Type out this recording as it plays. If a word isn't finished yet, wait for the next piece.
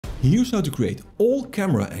Here's how to create all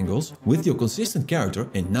camera angles with your consistent character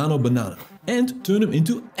in Nano Banana and turn them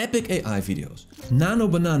into epic AI videos. Nano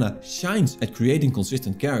Banana shines at creating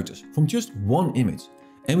consistent characters from just one image.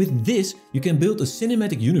 And with this, you can build a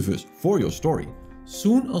cinematic universe for your story.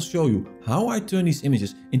 Soon I'll show you how I turn these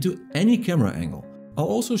images into any camera angle. I'll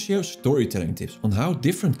also share storytelling tips on how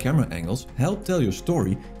different camera angles help tell your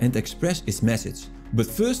story and express its message. But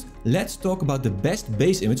first, let's talk about the best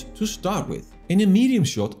base image to start with. In a medium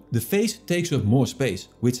shot, the face takes up more space,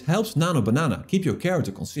 which helps Nano Banana keep your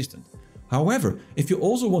character consistent. However, if you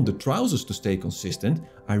also want the trousers to stay consistent,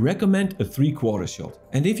 I recommend a 3/4 shot.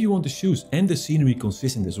 And if you want the shoes and the scenery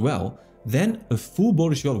consistent as well, then a full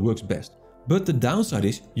body shot works best. But the downside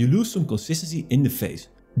is you lose some consistency in the face.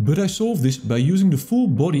 But I solved this by using the full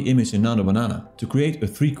body image in Nano Banana to create a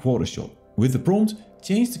 3/4 shot. With the prompt,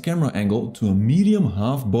 change the camera angle to a medium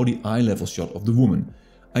half body eye level shot of the woman.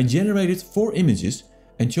 I generated 4 images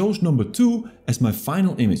and chose number 2 as my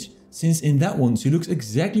final image, since in that one she looks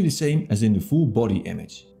exactly the same as in the full body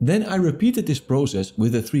image. Then I repeated this process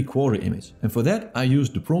with a 3/4 image, and for that I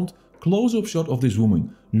used the prompt close-up shot of this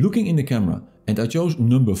woman looking in the camera, and I chose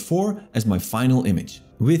number 4 as my final image.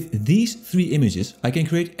 With these 3 images I can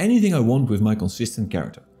create anything I want with my consistent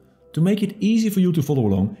character. To make it easy for you to follow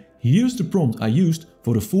along, here's the prompt I used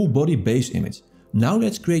for the full body base image. Now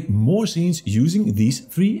let's create more scenes using these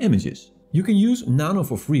 3 images. You can use Nano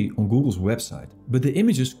for free on Google's website, but the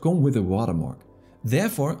images come with a watermark.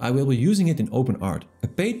 Therefore, I will be using it in OpenArt, a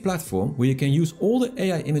paid platform where you can use all the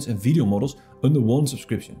AI image and video models under one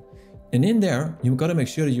subscription. And in there, you gotta make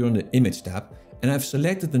sure that you're on the image tab, and I've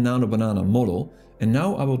selected the Nano Banana model, and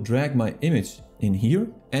now I will drag my image in here,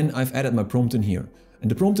 and I've added my prompt in here. And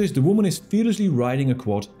the prompt is: the woman is fearlessly riding a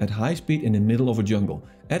quad at high speed in the middle of a jungle.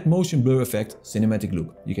 Add motion blur effect, cinematic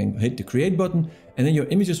look. You can hit the create button and then your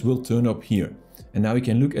images will turn up here. And now we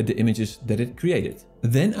can look at the images that it created.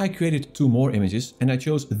 Then I created 2 more images and I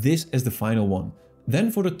chose this as the final one.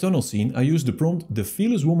 Then for the tunnel scene I used the prompt: the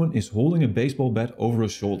fearless woman is holding a baseball bat over her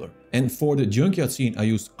shoulder. And for the junkyard scene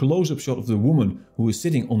I used close-up shot of the woman who is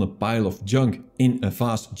sitting on a pile of junk in a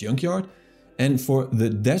vast junkyard. And for the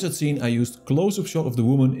desert scene I used close-up shot of the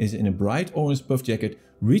woman is in a bright orange puff jacket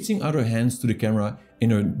reaching out her hands to the camera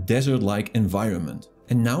in a desert-like environment.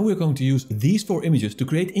 And now we're going to use these 4 images to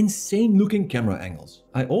create insane looking camera angles.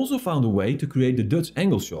 I also found a way to create the Dutch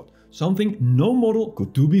angle shot, something no model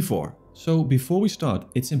could do before. So before we start,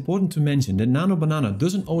 it's important to mention that Nano Banana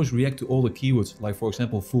doesn't always react to all the keywords, like for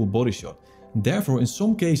example full body shot. Therefore, in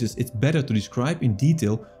some cases it's better to describe in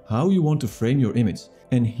detail how you want to frame your image.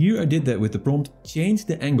 And here I did that with the prompt: change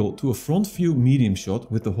the angle to a front view medium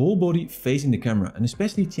shot with the whole body facing the camera, and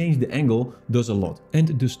especially change the angle does a lot.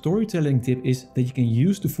 And the storytelling tip is that you can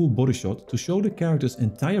use the full body shot to show the character's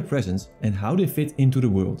entire presence and how they fit into the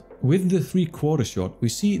world. With the 3/4 shot, we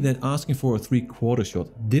see that asking for a 3/4 shot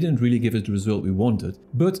didn't really give us the result we wanted,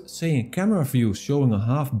 but saying camera view showing a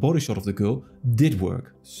half body shot of the girl did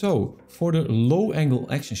work. So for the low angle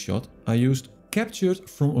action shot, I used captured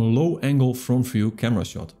from a low angle front view camera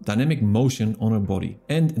shot, dynamic motion on her body.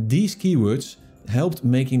 And these keywords helped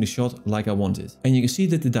making the shot like I wanted. And you can see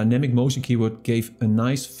that the dynamic motion keyword gave a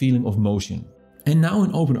nice feeling of motion. And now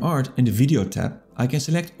in OpenArt, in the video tab, I can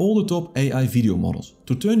select all the top AI video models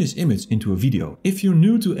to turn this image into a video. If you're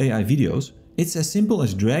new to AI videos, it's as simple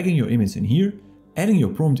as dragging your image in here, adding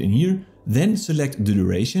your prompt in here, then select the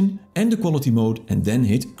duration and the quality mode and then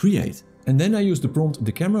hit create. And then I use the prompt: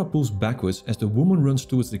 the camera pulls backwards as the woman runs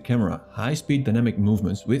towards the camera, high speed dynamic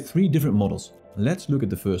movements with 3 different models. Let's look at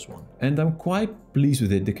the first one. And I'm quite pleased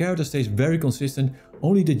with it. The character stays very consistent,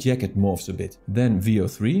 only the jacket morphs a bit. Then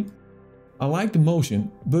VO3. I like the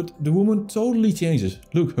motion, but the woman totally changes.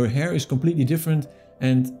 Look, her hair is completely different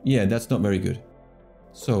and yeah, that's not very good.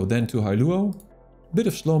 So then to high luo. Bit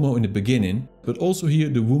of slow-mo in the beginning, but also here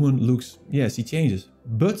the woman looks, yeah, she changes.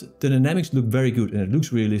 But the dynamics look very good and it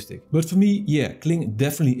looks realistic. But for me, yeah, Kling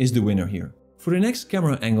definitely is the winner here. For the next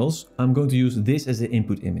camera angles, I'm going to use this as the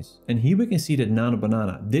input image. And here we can see that Nano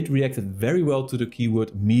Banana did reacted very well to the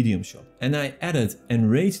keyword medium shot. And I added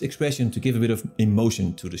enraged expression to give a bit of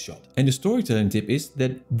emotion to the shot. And the storytelling tip is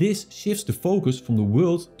that this shifts the focus from the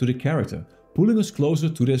world to the character, pulling us closer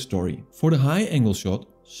to their story. For the high angle shot,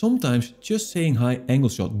 sometimes just saying high angle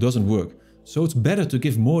shot doesn't work, so it's better to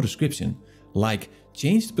give more description, like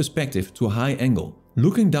change the perspective to a high angle,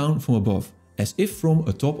 looking down from above, as if from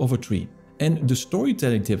atop of a tree. And the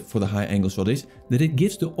storytelling tip for the high angle shot is that it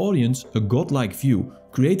gives the audience a godlike view,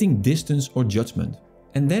 creating distance or judgment.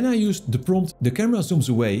 And then I used the prompt: the camera zooms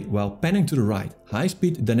away while panning to the right, high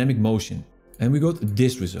speed dynamic motion. And we got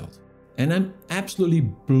this result. And I'm absolutely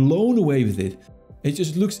blown away with it. It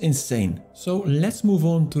just looks insane. So let's move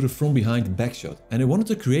on to the from behind back shot. And I wanted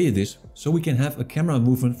to create this so we can have a camera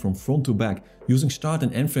movement from front to back using start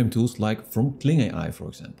and end frame tools like from Kling AI, for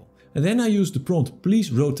example. And then I used the prompt,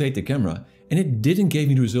 please rotate the camera, and it didn't give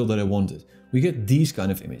me the result that I wanted. We get these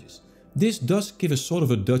kind of images. This does give a sort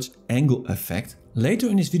of a Dutch angle effect. Later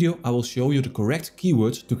in this video I will show you the correct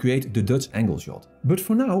keywords to create the Dutch angle shot. But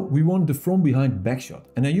for now we want the from behind back shot,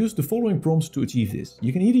 and I used the following prompts to achieve this.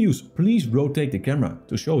 You can either use please rotate the camera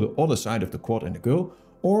to show the other side of the quad and the girl,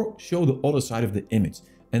 or show the other side of the image.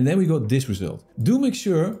 And then we got this result. Do make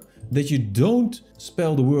sure that you don't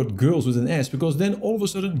spell the word girls with an S, because then all of a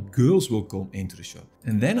sudden girls will come into the shot.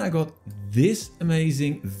 And then I got this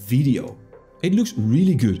amazing video. It looks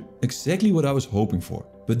really good, exactly what I was hoping for.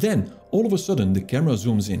 But then, all of a sudden, the camera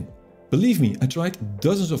zooms in. Believe me, I tried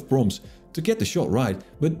dozens of prompts to get the shot right,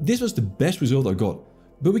 but this was the best result I got.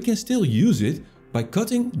 But we can still use it by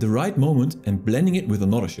cutting the right moment and blending it with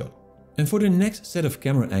another shot. And for the next set of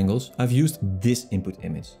camera angles, I've used this input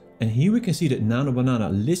image. And here we can see that Nano Banana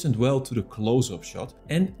listened well to the close-up shot.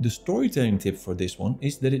 And the storytelling tip for this one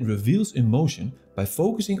is that it reveals emotion by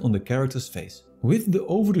focusing on the character's face. With the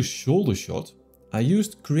over-the-shoulder shot, I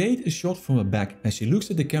used create a shot from her back as she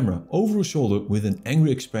looks at the camera over her shoulder with an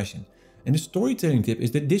angry expression. And the storytelling tip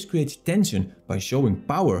is that this creates tension by showing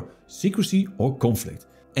power, secrecy or conflict.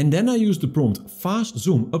 And then I used the prompt fast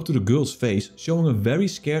zoom up to the girl's face, showing a very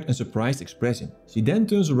scared and surprised expression. She then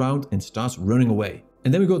turns around and starts running away.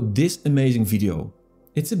 And then we got this amazing video.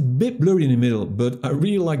 It's a bit blurry in the middle, but I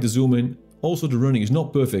really like the zoom in. Also the running is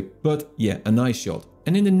not perfect, but yeah, a nice shot.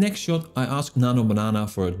 And in the next shot I asked Nano Banana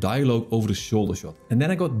for a dialogue over the shoulder shot. And then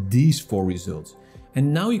I got these 4 results.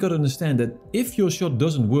 And now you gotta understand that if your shot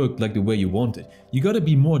doesn't work like the way you want it, you gotta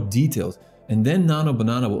be more detailed. And then Nano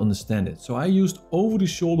Banana will understand it. So I used over the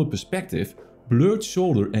shoulder perspective, blurred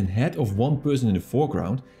shoulder and head of one person in the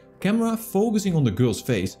foreground, camera focusing on the girl's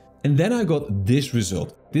face, and then I got this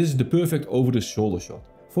result. This is the perfect over the shoulder shot.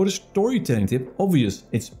 For the storytelling tip, obvious,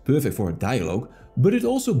 it's perfect for a dialogue, but it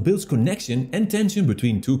also builds connection and tension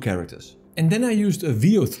between 2 characters. And then I used a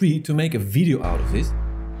VO3 to make a video out of this.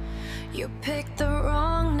 You picked the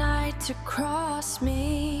wrong night to cross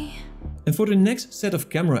me. And for the next set of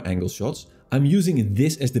camera angle shots, I'm using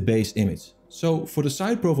this as the base image. So for the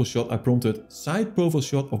side profile shot I prompted side profile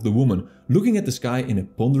shot of the woman looking at the sky in a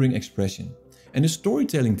pondering expression. And the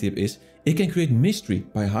storytelling tip is it can create mystery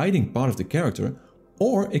by hiding part of the character,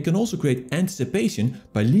 or it can also create anticipation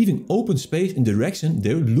by leaving open space in the direction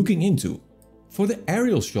they're looking into. For the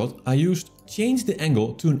aerial shot, I used change the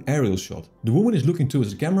angle to an aerial shot. The woman is looking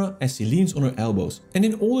towards the camera as she leans on her elbows. And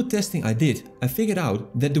in all the testing I did, I figured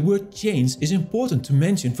out that the word change is important to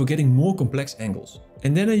mention for getting more complex angles.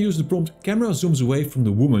 And then I used the prompt camera zooms away from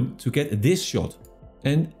the woman to get this shot.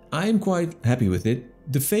 And I am quite happy with it.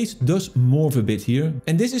 The face does morph a bit here,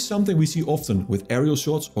 and this is something we see often with aerial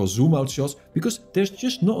shots or zoom out shots because there's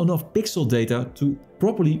just not enough pixel data to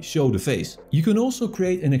properly show the face. You can also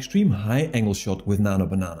create an extreme high angle shot with Nano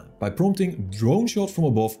Banana by prompting drone shot from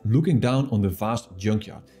above looking down on the vast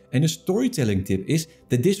junkyard. And the storytelling tip is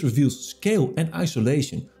that this reveals scale and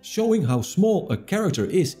isolation, showing how small a character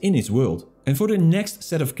is in its world. And for the next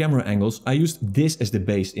set of camera angles, I used this as the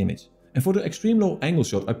base image. And for the extreme low angle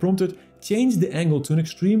shot, I prompted change the angle to an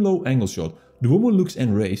extreme low angle shot. The woman looks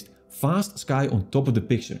enraged, vast sky on top of the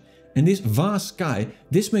picture. And this vast sky,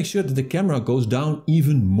 this makes sure that the camera goes down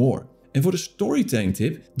even more. And for the storytelling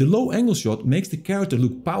tip, the low angle shot makes the character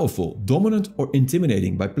look powerful, dominant or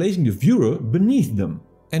intimidating by placing the viewer beneath them.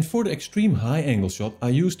 And for the extreme high angle shot, I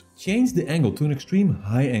used change the angle to an extreme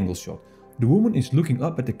high angle shot. The woman is looking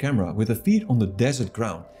up at the camera with her feet on the desert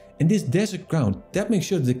ground. And this desert ground, that makes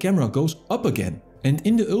sure that the camera goes up again. And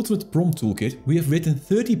in the Ultimate Prompt Toolkit, we have written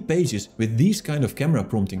 30 pages with these kind of camera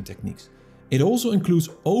prompting techniques. It also includes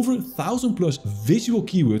over 1000 plus visual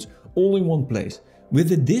keywords all in one place. With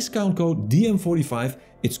the discount code DM45,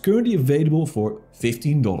 it's currently available for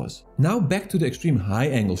 $15. Now back to the extreme high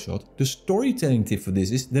angle shot. The storytelling tip for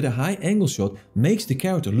this is that a high angle shot makes the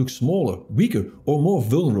character look smaller, weaker or more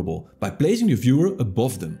vulnerable by placing the viewer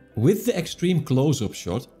above them. With the extreme close-up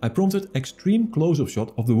shot, I prompted extreme close-up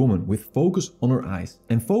shot of the woman with focus on her eyes.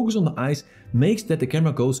 And focus on the eyes makes that the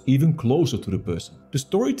camera goes even closer to the person. The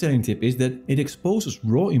storytelling tip is that it exposes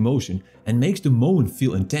raw emotion and makes the moment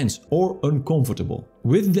feel intense or uncomfortable.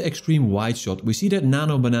 With the extreme wide shot, we see that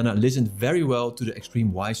Nano Banana listened very well to the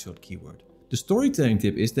extreme wide shot keyword. The storytelling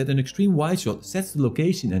tip is that an extreme wide shot sets the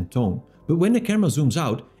location and tone, but when the camera zooms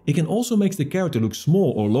out, It can also make the character look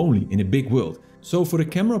small or lonely in a big world. So for the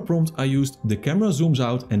camera prompt I used the camera zooms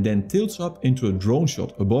out and then tilts up into a drone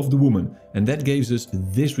shot above the woman, and that gives us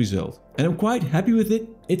this result. And I'm quite happy with it.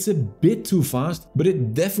 It's a bit too fast, but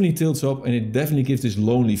it definitely tilts up and it definitely gives this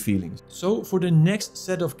lonely feeling. So for the next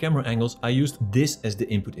set of camera angles I used this as the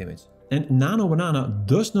input image. And Nano Banana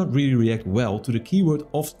does not really react well to the keyword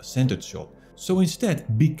off-centered shot. So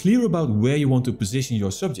instead, be clear about where you want to position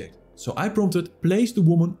your subject. So I prompted place the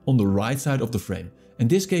woman on the right side of the frame, and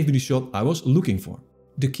this gave me the shot I was looking for.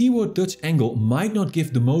 The keyword Dutch angle might not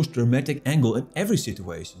give the most dramatic angle in every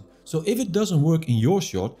situation. So if it doesn't work in your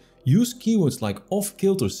shot, use keywords like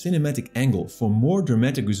off-kilter cinematic angle for more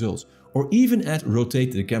dramatic results, or even add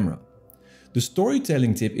rotate the camera. The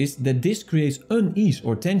storytelling tip is that this creates unease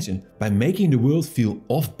or tension by making the world feel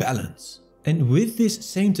off balance. And with this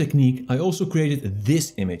same technique I also created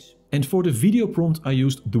this image. And for the video prompt I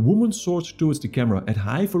used the woman soars towards the camera at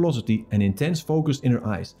high velocity and intense focus in her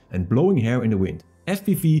eyes and blowing hair in the wind.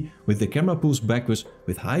 FPV with the camera pulls backwards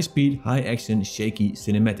with high speed, high action, shaky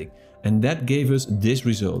cinematic. And that gave us this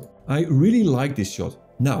result. I really like this shot.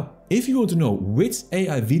 Now, if you want to know which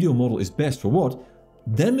AI video model is best for what,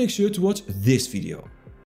 then make sure to watch this video.